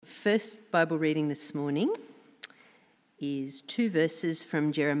first Bible reading this morning is 2 verses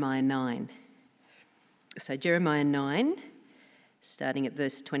from Jeremiah 9. So Jeremiah 9, starting at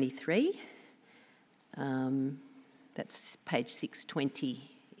verse 23. That's page 620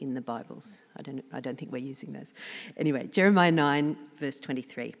 in the Bibles. I don't think we're using those. Anyway, Jeremiah 9, verse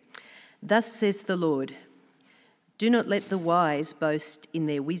 23. Thus says the Lord, do not let the wise boast in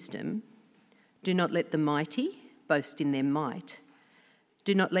their wisdom. Do not let the mighty boast in their might.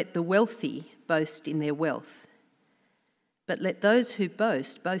 Do not let the wealthy boast in their wealth. But let those who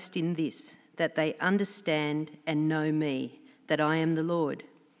boast in this, that they understand and know me, that I am the Lord.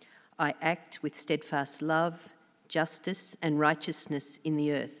 I act with steadfast love, justice and righteousness in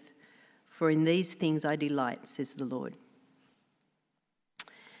the earth. For in these things I delight, says the Lord.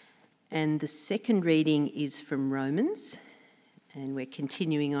 And the second reading is from Romans, and we're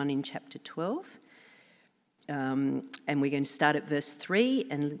continuing on in chapter 12. And we're going to start at verse 3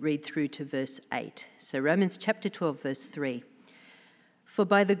 and read through to verse 8. So Romans chapter 12, verse 3. For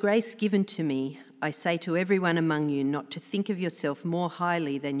by the grace given to me, I say to everyone among you not to think of yourself more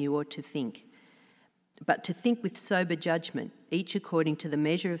highly than you ought to think, but to think with sober judgment, each according to the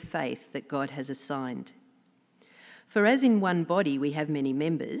measure of faith that God has assigned. For as in one body we have many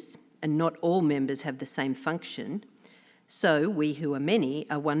members, and not all members have the same function, so we who are many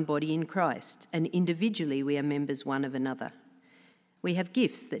are one body in Christ, and individually we are members one of another. We have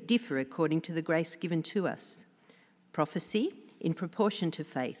gifts that differ according to the grace given to us. Prophecy in proportion to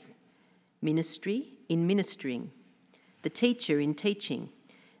faith, ministry in ministering, the teacher in teaching,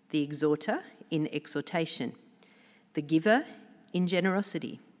 the exhorter in exhortation, the giver in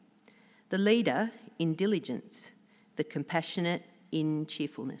generosity, the leader in diligence, the compassionate in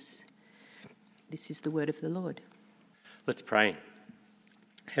cheerfulness. This is the word of the Lord. Let's pray.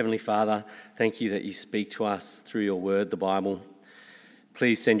 Heavenly Father, thank you that you speak to us through your word, the Bible.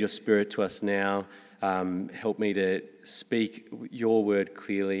 Please send your Spirit to us now. Help me to speak your word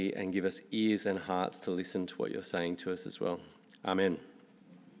clearly and give us ears and hearts to listen to what you're saying to us as well. Amen.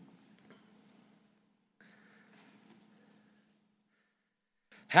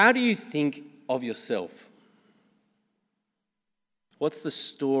 How do you think of yourself? What's the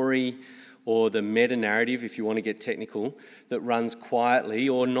story or the meta-narrative, if you want to get technical, that runs quietly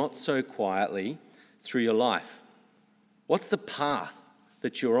or not so quietly through your life? What's the path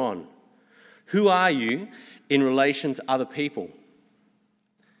that you're on? Who are you in relation to other people?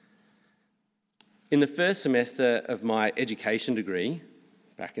 In the first semester of my education degree,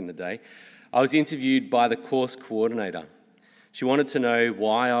 back in the day, I was interviewed by the course coordinator. She wanted to know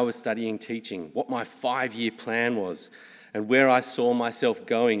why I was studying teaching, what my 5-year plan was, and where I saw myself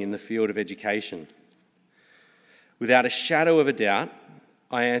going in the field of education. Without a shadow of a doubt,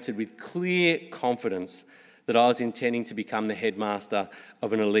 I answered with clear confidence that I was intending to become the headmaster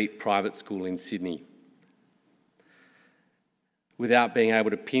of an elite private school in Sydney. Without being able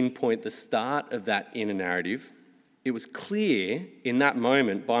to pinpoint the start of that inner narrative, it was clear in that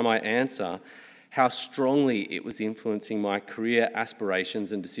moment by my answer how strongly it was influencing my career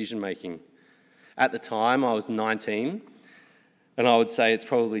aspirations and decision-making. At the time, I was 19, and I would say it's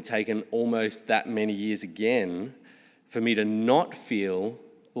probably taken almost that many years again for me to not feel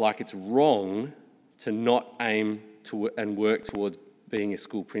like it's wrong to not aim to and work towards being a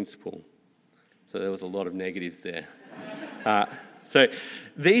school principal. So there was a lot of negatives there. So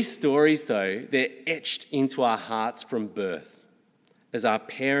these stories, though, they're etched into our hearts from birth. As our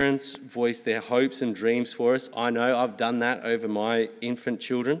parents voice their hopes and dreams for us, I know I've done that over my infant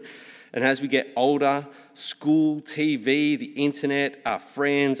children. And as we get older, school, TV, the internet, our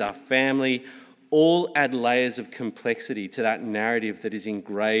friends, our family, all add layers of complexity to that narrative that is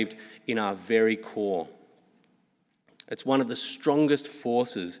engraved in our very core. It's one of the strongest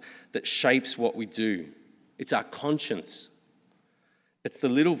forces that shapes what we do. It's our conscience. It's the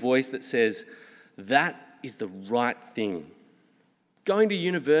little voice that says, that is the right thing. Going to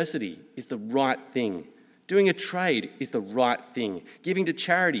university is the right thing. Doing a trade is the right thing. Giving to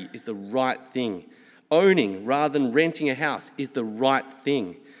charity is the right thing. Owning rather than renting a house is the right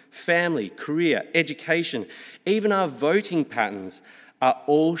thing. Family, career, education, even our voting patterns are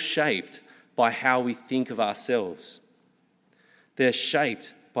all shaped by how we think of ourselves. They're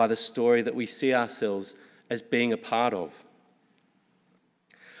shaped by the story that we see ourselves as being a part of.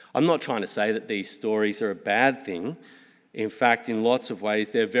 I'm not trying to say that these stories are a bad thing. In fact, in lots of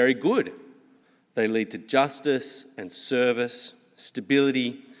ways, they're very good. They lead to justice and service,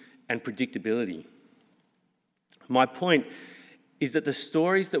 stability and predictability. My point is that the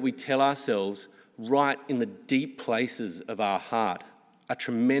stories that we tell ourselves right in the deep places of our heart are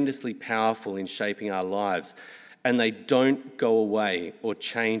tremendously powerful in shaping our lives and they don't go away or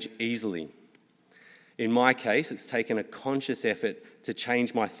change easily. In my case, it's taken a conscious effort to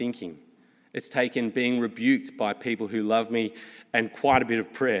change my thinking. It's taken being rebuked by people who love me and quite a bit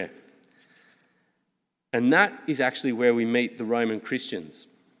of prayer. And that is actually where we meet the Roman Christians.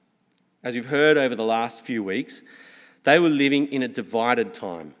 As we've heard over the last few weeks, they were living in a divided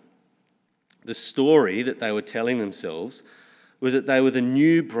time. The story that they were telling themselves was that they were the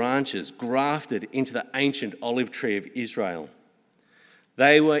new branches grafted into the ancient olive tree of Israel.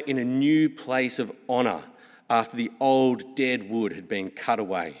 They were in a new place of honour after the old dead wood had been cut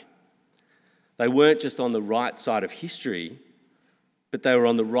away. They weren't just on the right side of history, but they were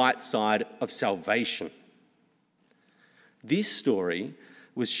on the right side of salvation. This story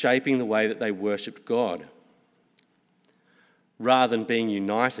was shaping the way that they worshipped God. Rather than being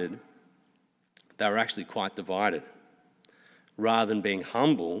united, they were actually quite divided. Rather than being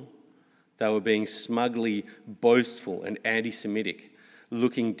humble, they were being smugly boastful and anti-Semitic,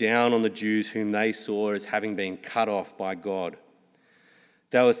 looking down on the Jews whom they saw as having been cut off by God.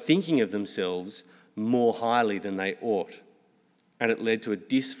 They were thinking of themselves more highly than they ought, and it led to a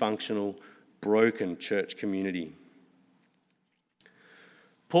dysfunctional, broken church community.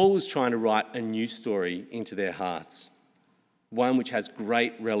 Paul was trying to write a new story into their hearts, one which has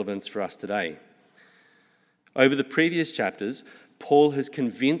great relevance for us today. Over the previous chapters, Paul has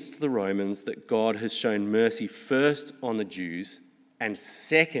convinced the Romans that God has shown mercy first on the Jews and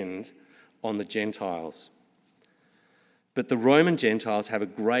second on the Gentiles. But the Roman Gentiles have a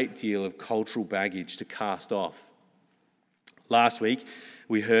great deal of cultural baggage to cast off. Last week,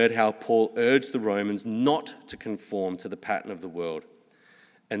 we heard how Paul urged the Romans not to conform to the pattern of the world.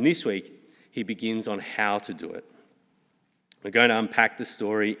 And this week, he begins on how to do it. We're going to unpack the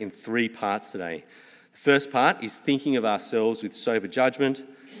story in 3 parts today. The first part is thinking of ourselves with sober judgment.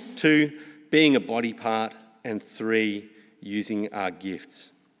 2, being a body part. And 3, using our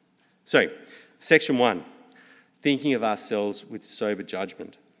gifts. So, section 1, thinking of ourselves with sober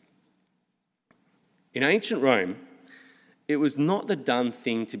judgment. In ancient Rome, it was not the done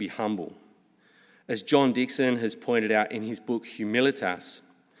thing to be humble. As John Dixon has pointed out in his book Humilitas,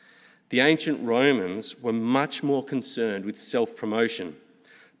 the ancient Romans were much more concerned with self-promotion,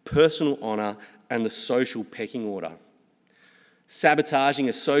 personal honour, and the social pecking order. Sabotaging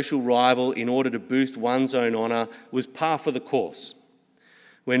a social rival in order to boost one's own honour was par for the course.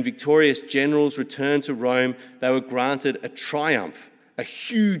 When victorious generals returned to Rome, they were granted a triumph, a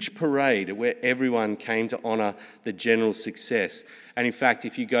huge parade where everyone came to honour the general's success. And in fact,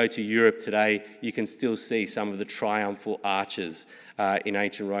 if you go to Europe today, you can still see some of the triumphal arches in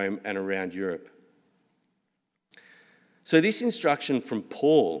ancient Rome and around Europe. So this instruction from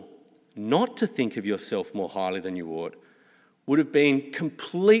Paul, not to think of yourself more highly than you ought, would have been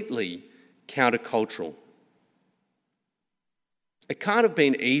completely countercultural. It can't have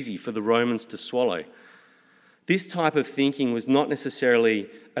been easy for the Romans to swallow. This type of thinking was not necessarily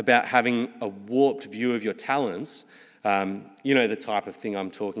about having a warped view of your talents. The type of thing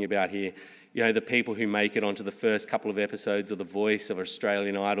I'm talking about here. The people who make it onto the first couple of episodes of The Voice of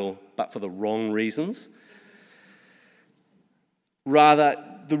Australian Idol, but for the wrong reasons. Rather,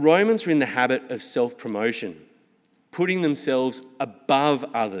 the Romans were in the habit of self-promotion, putting themselves above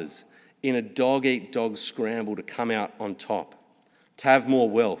others in a dog-eat-dog scramble to come out on top, to have more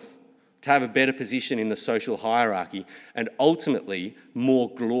wealth, to have a better position in the social hierarchy, and ultimately more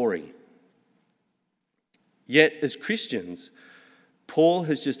glory. Yet, as Christians, Paul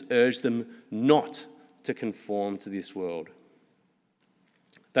has just urged them not to conform to this world.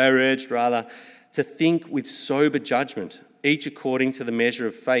 They are urged, rather, to think with sober judgment, each according to the measure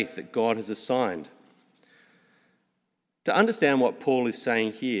of faith that God has assigned. To understand what Paul is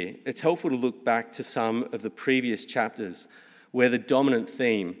saying here, it's helpful to look back to some of the previous chapters where the dominant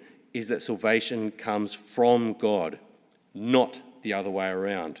theme is that salvation comes from God, not the other way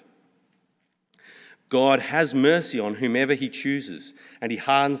around. God has mercy on whomever he chooses, and he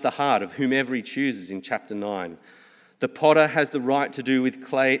hardens the heart of whomever he chooses in chapter 9. The potter has the right to do with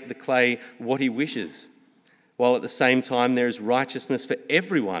the clay what he wishes, while at the same time there is righteousness for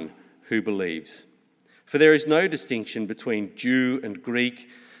everyone who believes. For there is no distinction between Jew and Greek.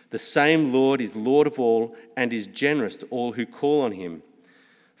 The same Lord is Lord of all and is generous to all who call on him.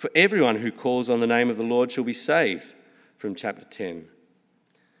 For everyone who calls on the name of the Lord shall be saved, from chapter 10.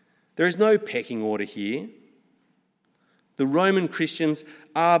 There is no pecking order here. The Roman Christians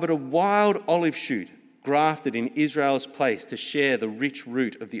are but a wild olive shoot grafted in Israel's place to share the rich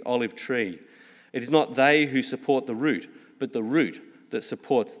root of the olive tree. It is not they who support the root, but the root that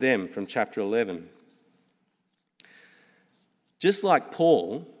supports them, from chapter 11. Just like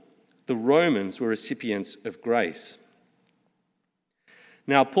Paul, the the Romans were recipients of grace.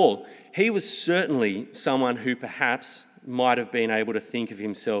 Now, Paul, he was certainly someone who perhaps might have been able to think of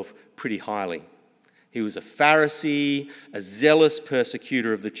himself pretty highly. He was a Pharisee, a zealous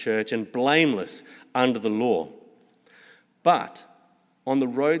persecutor of the church, and blameless under the law. But on the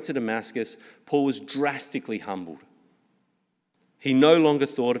road to Damascus, Paul was drastically humbled. He no longer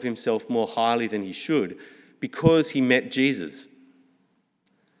thought of himself more highly than he should because he met Jesus.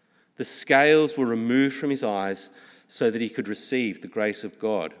 The scales were removed from his eyes so that he could receive the grace of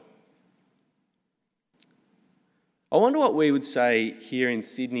God. I wonder what we would say here in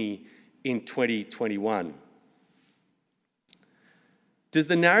Sydney in 2021. Does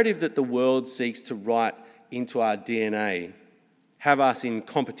the narrative that the world seeks to write into our DNA have us in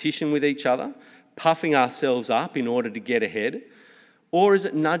competition with each other, puffing ourselves up in order to get ahead, or is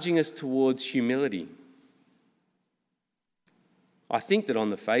it nudging us towards humility? I think that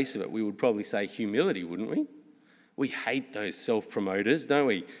on the face of it, we would probably say humility, wouldn't we? We hate those self-promoters, don't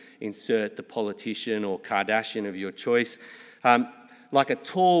we? Insert the politician or Kardashian of your choice. Like a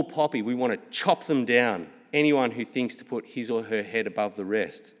tall poppy, we want to chop them down, anyone who thinks to put his or her head above the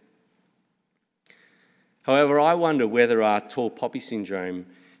rest. However, I wonder whether our tall poppy syndrome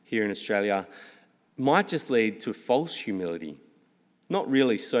here in Australia might just lead to false humility, not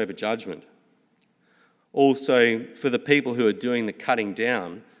really sober judgment. Also, for the people who are doing the cutting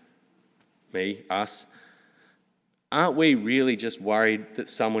down, me, us, aren't we really just worried that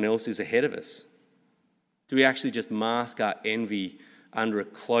someone else is ahead of us? Do we actually just mask our envy under a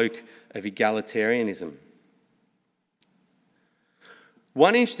cloak of egalitarianism?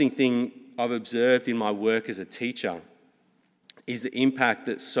 One interesting thing I've observed in my work as a teacher is the impact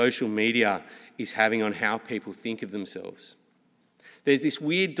that social media is having on how people think of themselves. There's this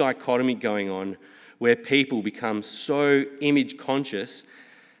weird dichotomy going on where people become so image conscious,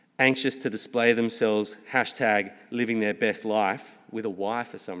 anxious to display themselves, hashtag living their best life with a Y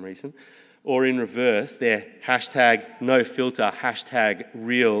for some reason, or in reverse, their hashtag no filter, hashtag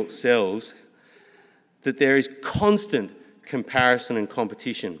real selves, that there is constant comparison and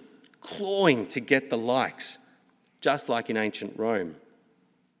competition, clawing to get the likes, just like in ancient Rome.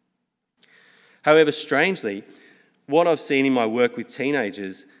 However, strangely, what I've seen in my work with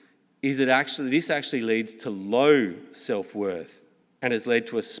teenagers is that this actually leads to low self-worth and has led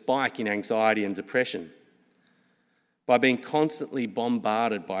to a spike in anxiety and depression. By being constantly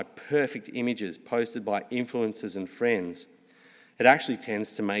bombarded by perfect images posted by influencers and friends, it actually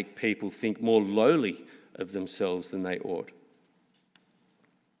tends to make people think more lowly of themselves than they ought.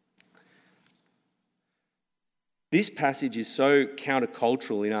 This passage is so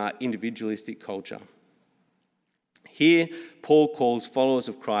countercultural in our individualistic culture. Here, Paul calls followers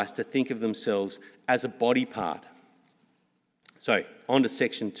of Christ to think of themselves as a body part. So, on to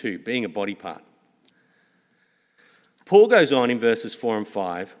section 2, being a body part. Paul goes on in verses 4 and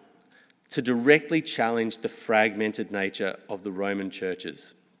 5 to directly challenge the fragmented nature of the Roman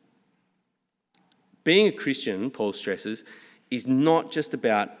churches. Being a Christian, Paul stresses, is not just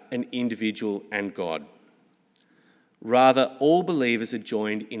about an individual and God. Rather, all believers are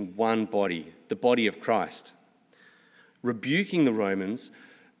joined in one body, the body of Christ. Rebuking the Romans,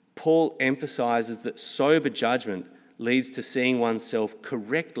 Paul emphasises that sober judgment leads to seeing oneself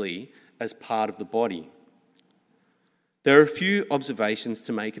correctly as part of the body. There are a few observations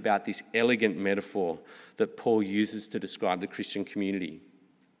to make about this elegant metaphor that Paul uses to describe the Christian community.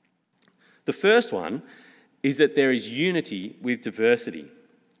 The first one is that there is unity with diversity.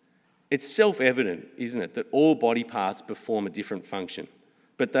 It's self-evident, isn't it, that all body parts perform a different function,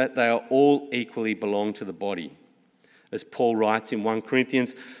 but that they are all equally belong to the body. As Paul writes in 1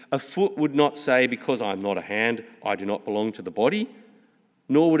 Corinthians, a foot would not say, because I am not a hand, I do not belong to the body,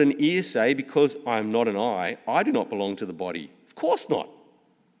 nor would an ear say, because I am not an eye, I do not belong to the body. Of course not.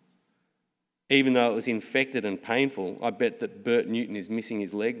 Even though it was infected and painful, I bet that Bert Newton is missing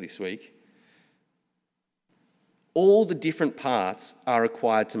his leg this week. All the different parts are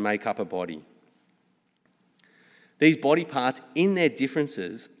required to make up a body. These body parts, in their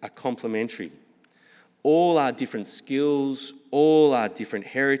differences, are complementary. All our different skills, all our different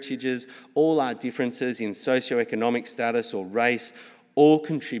heritages, all our differences in socioeconomic status or race, all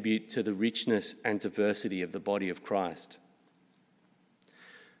contribute to the richness and diversity of the body of Christ.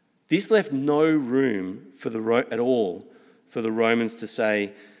 This left no room at all for the Romans to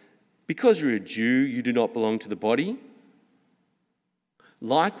say, because you're a Jew, you do not belong to the body.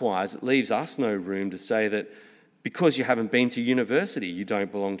 Likewise, it leaves us no room to say that because you haven't been to university, you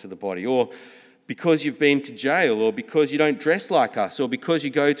don't belong to the body, or because you've been to jail, or because you don't dress like us, or because you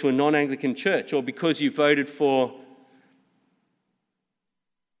go to a non-Anglican church, or because you voted for...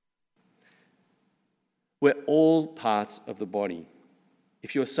 We're all parts of the body.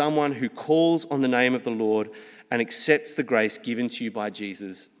 If you're someone who calls on the name of the Lord and accepts the grace given to you by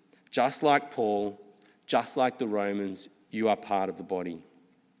Jesus, just like Paul, just like the Romans, you are part of the body.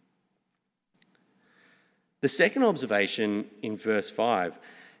 The second observation in verse 5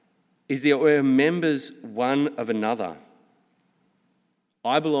 is that we're members one of another.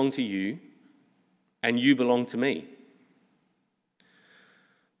 I belong to you, and you belong to me.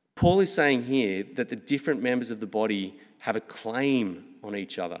 Paul is saying here that the different members of the body have a claim on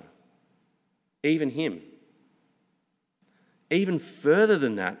each other, even him. Even further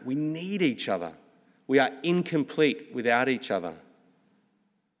than that, we need each other. We are incomplete without each other.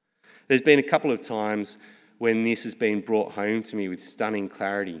 There's been a couple of times when this has been brought home to me with stunning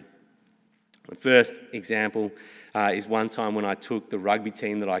clarity. The first example is one time when I took the rugby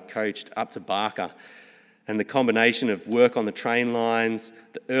team that I coached up to Barker, and the combination of work on the train lines,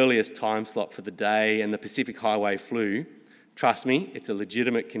 the earliest time slot for the day, and the Pacific Highway flu, trust me, it's a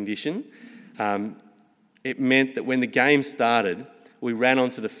legitimate condition. It meant that when the game started, we ran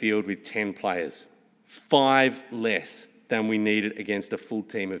onto the field with 10 players, 5 less than we needed against a full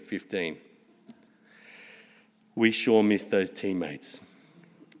team of 15. We sure missed those teammates.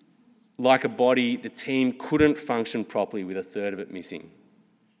 Like a body, the team couldn't function properly with a third of it missing.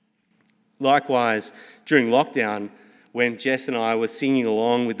 Likewise, during lockdown, when Jess and I were singing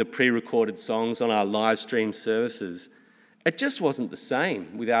along with the pre-recorded songs on our live stream services, it just wasn't the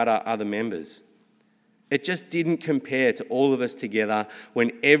same without our other members. It just didn't compare to all of us together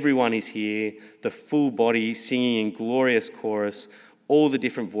when everyone is here, the full body singing in glorious chorus, all the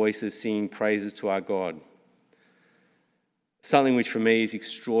different voices singing praises to our God. Something which for me is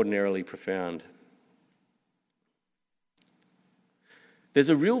extraordinarily profound. There's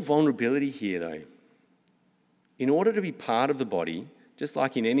a real vulnerability here, though. In order to be part of the body, just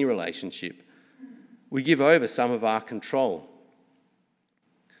like in any relationship, we give over some of our control.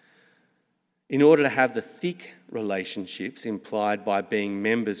 In order to have the thick relationships implied by being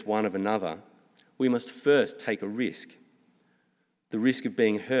members one of another, we must first take a risk. The risk of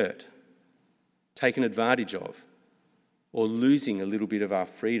being hurt, taken advantage of, or losing a little bit of our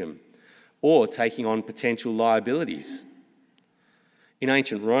freedom, or taking on potential liabilities. In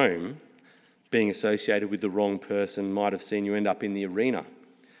ancient Rome, being associated with the wrong person might have seen you end up in the arena.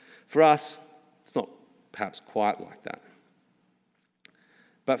 For us, it's not perhaps quite like that.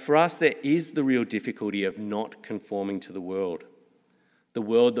 But for us, there is the real difficulty of not conforming to the world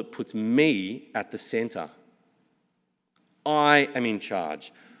that puts me at the centre. I am in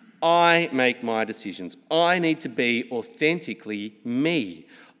charge. I make my decisions. I need to be authentically me.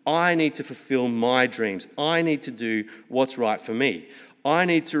 I need to fulfill my dreams. I need to do what's right for me. I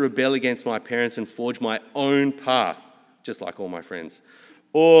need to rebel against my parents and forge my own path, just like all my friends.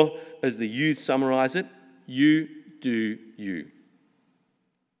 Or, as the youth summarise it, you do you.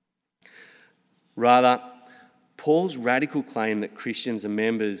 Rather, Paul's radical claim that Christians are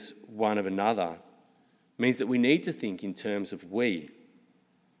members one of another means that we need to think in terms of we.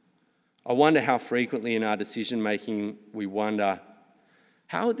 I wonder how frequently in our decision-making we wonder,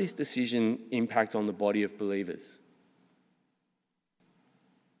 how would this decision impact on the body of believers?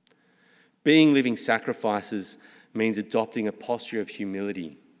 Being living sacrifices means adopting a posture of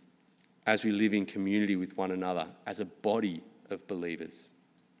humility as we live in community with one another as a body of believers.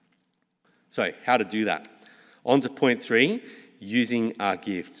 So, how to do that? On to point 3, using our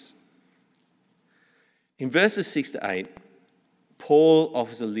gifts. In verses 6 to 8, Paul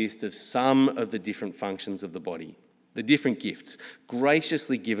offers a list of some of the different functions of the body, the different gifts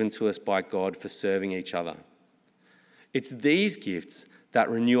graciously given to us by God for serving each other. It's these gifts that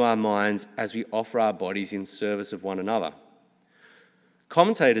renew our minds as we offer our bodies in service of one another.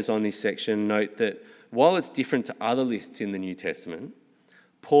 Commentators on this section note that while it's different to other lists in the New Testament,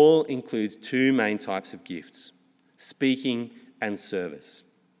 Paul includes 2 main types of gifts, speaking and service.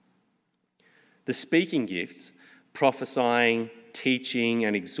 The speaking gifts, prophesying, teaching,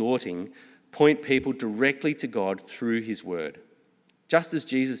 and exhorting, point people directly to God through his word, just as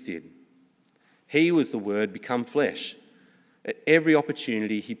Jesus did. He was the Word become flesh. At every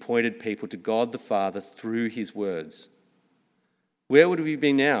opportunity, he pointed people to God the Father through his words. Where would we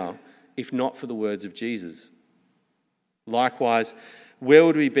be now if not for the words of Jesus? Likewise, where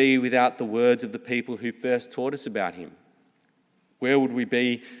would we be without the words of the people who first taught us about him? Where would we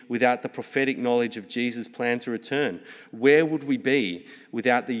be without the prophetic knowledge of Jesus' plan to return? Where would we be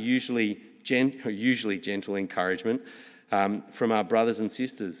without the usually gentle encouragement from our brothers and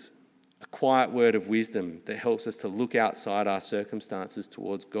sisters? A quiet word of wisdom that helps us to look outside our circumstances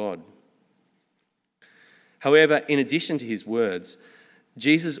towards God. However, in addition to his words,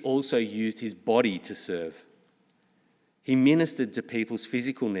 Jesus also used his body to serve. He ministered to people's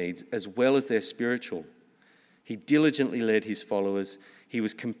physical needs as well as their spiritual. He diligently led his followers. He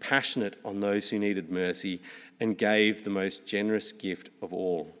was compassionate on those who needed mercy and gave the most generous gift of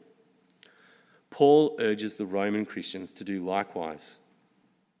all. Paul urges the Roman Christians to do likewise.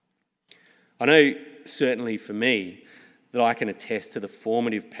 I know, certainly for me, that I can attest to the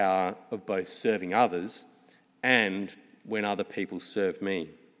formative power of both serving others and when other people serve me.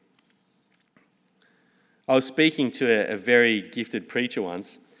 I was speaking to a very gifted preacher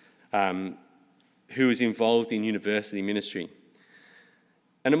once who was involved in university ministry.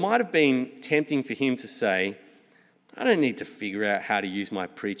 And it might have been tempting for him to say, I don't need to figure out how to use my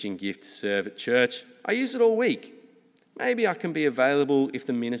preaching gift to serve at church. I use it all week. Maybe I can be available if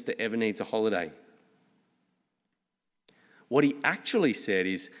the minister ever needs a holiday. What he actually said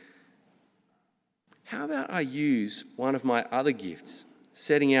is, how about I use one of my other gifts,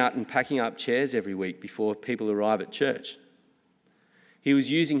 setting out and packing up chairs every week before people arrive at church? He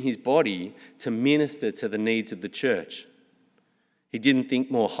was using his body to minister to the needs of the church. He didn't think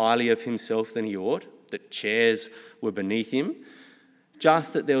more highly of himself than he ought, that chairs were beneath him,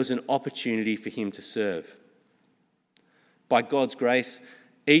 just that there was an opportunity for him to serve. By God's grace,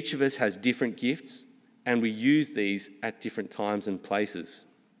 each of us has different gifts, and we use these at different times and places.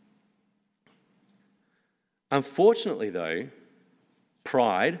 Unfortunately, though,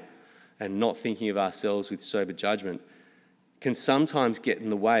 pride and not thinking of ourselves with sober judgment can sometimes get in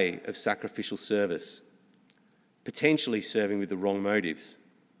the way of sacrificial service, potentially serving with the wrong motives.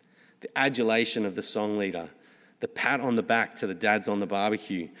 The adulation of the song leader, the pat on the back to the dads on the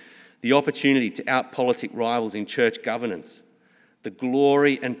barbecue, the opportunity to out-politic rivals in church governance, the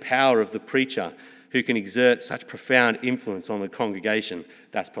glory and power of the preacher who can exert such profound influence on the congregation.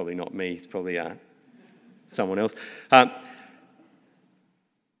 That's probably not me, it's probably someone else.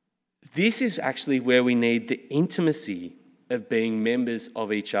 This is actually where we need the intimacy of being members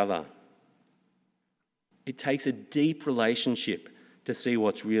of each other. It takes a deep relationship to see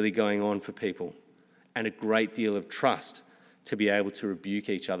what's really going on for people, and a great deal of trust to be able to rebuke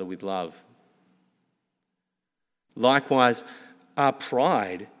each other with love. Likewise, our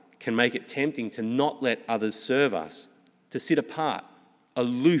pride can make it tempting to not let others serve us, to sit apart,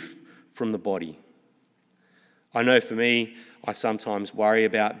 aloof from the body. I know for me, I sometimes worry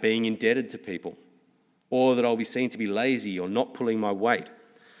about being indebted to people, or that I'll be seen to be lazy or not pulling my weight,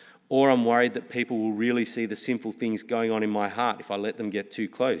 or I'm worried that people will really see the sinful things going on in my heart if I let them get too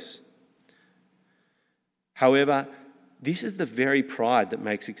close. However, this is the very pride that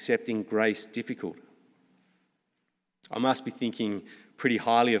makes accepting grace difficult. I must be thinking pretty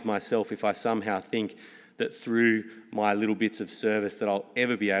highly of myself if I somehow think that through my little bits of service that I'll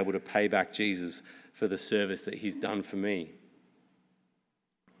ever be able to pay back Jesus for the service that he's done for me.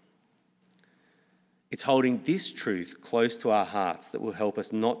 It's holding this truth close to our hearts that will help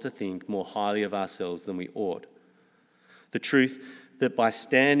us not to think more highly of ourselves than we ought. The truth that by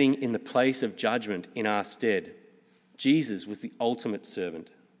standing in the place of judgment in our stead, Jesus was the ultimate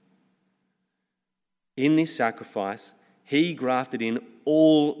servant. In this sacrifice, he grafted in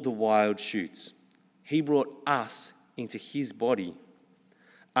all the wild shoots. He brought us into his body.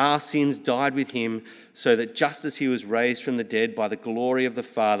 Our sins died with him so that just as he was raised from the dead by the glory of the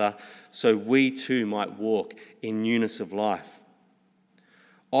Father, so we too might walk in newness of life.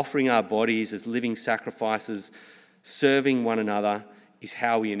 Offering our bodies as living sacrifices, serving one another, is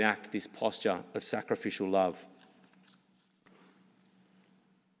how we enact this posture of sacrificial love.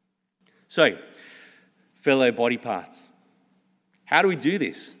 So, fellow body parts, how do we do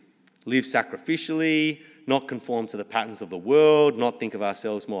this? Live sacrificially, not conform to the patterns of the world, not think of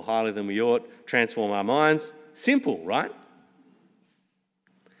ourselves more highly than we ought, transform our minds. Simple, right?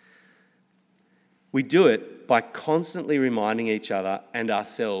 We do it by constantly reminding each other and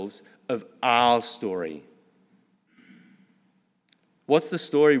ourselves of our story. What's the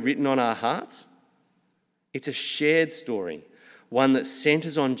story written on our hearts? It's a shared story, one that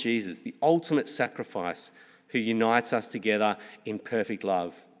centers on Jesus, the ultimate sacrifice, who unites us together in perfect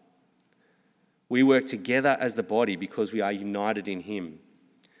love. We work together as the body because we are united in him.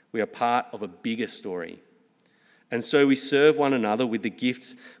 We are part of a bigger story. And so we serve one another with the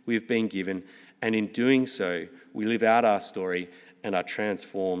gifts we've been given, and in doing so, we live out our story and are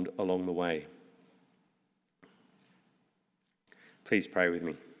transformed along the way. Please pray with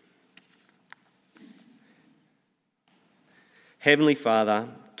me. Heavenly Father,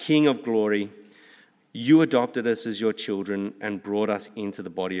 King of glory, you adopted us as your children and brought us into the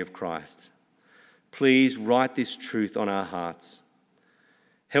body of Christ. Please write this truth on our hearts.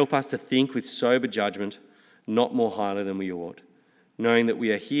 Help us to think with sober judgment, not more highly than we ought, knowing that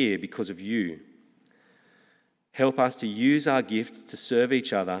we are here because of you. Help us to use our gifts to serve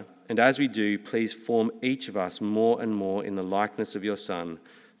each other, and as we do, please form each of us more and more in the likeness of your Son,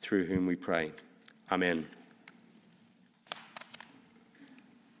 through whom we pray. Amen.